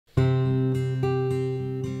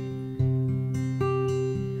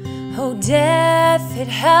Oh, death, it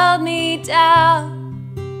held me down.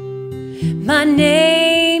 My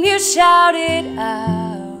name you shouted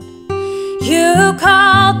out. You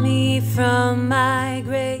called me from my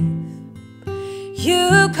grave.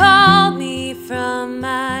 You called me from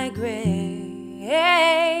my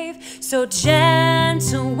grave. So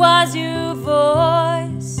gentle was your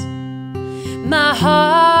voice. My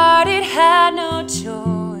heart, it had no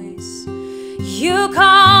choice. You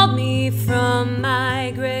called me from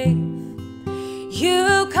my grave.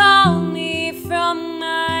 You called me from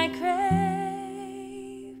my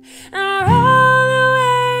grave. And roll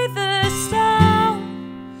away the stone.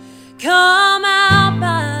 Come out,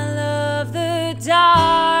 my love, the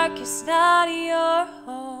dark is not your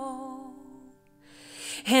home.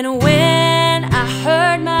 And when I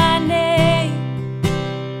heard my name,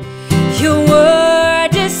 your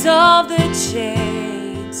word dissolved the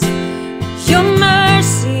chains. Your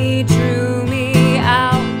mercy drew me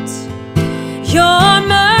out. Your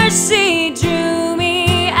mercy drew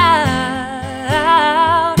me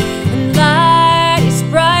out. And light is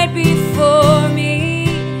bright before me.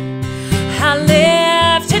 I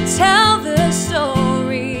live to tell the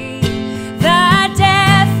story that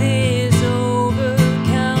death is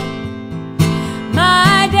overcome.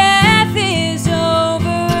 My death is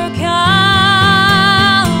overcome.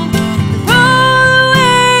 Roll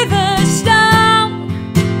away the stone.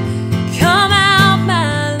 Come out,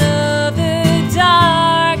 my love, the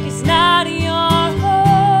dark is not your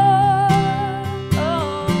home.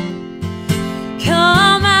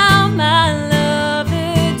 Come out, my love,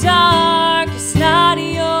 the dark is not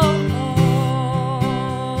your home.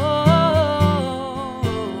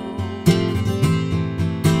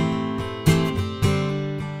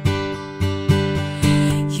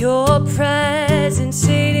 Your presence,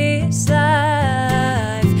 it is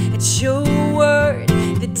life. It's your word,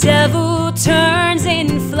 the devil turns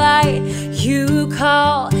in flight. You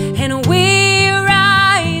call and we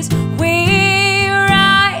rise, we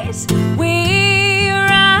rise, we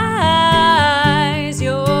rise.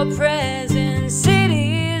 Your presence, it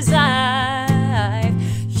is life.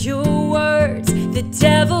 Your words, the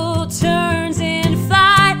devil turns in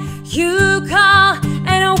flight. You call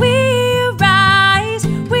and we rise,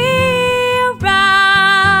 we rise.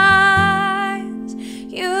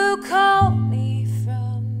 You call me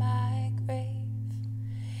from my grave.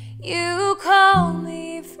 You call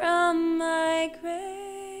me from my grave.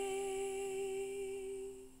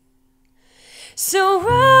 So roll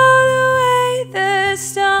away the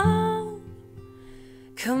stone.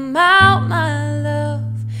 Come out, my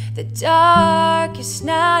love, the dark is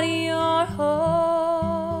not your home.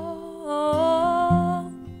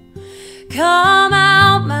 Come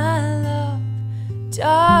out, my love,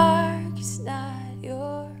 dark is not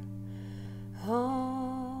your home.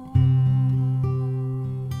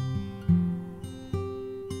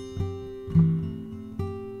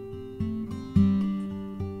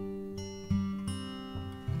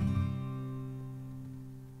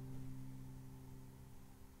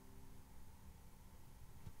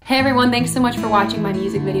 Hey everyone, thanks so much for watching my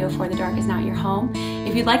music video for The Dark Is Not Your Home.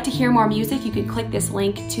 If you'd like to hear more music, you can click this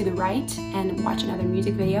link to the right and watch another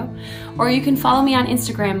music video. Or you can follow me on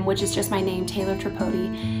Instagram, which is just my name, Taylor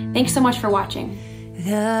Tripodi. Thanks so much for watching.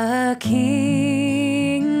 The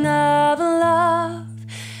King of Love,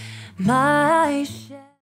 my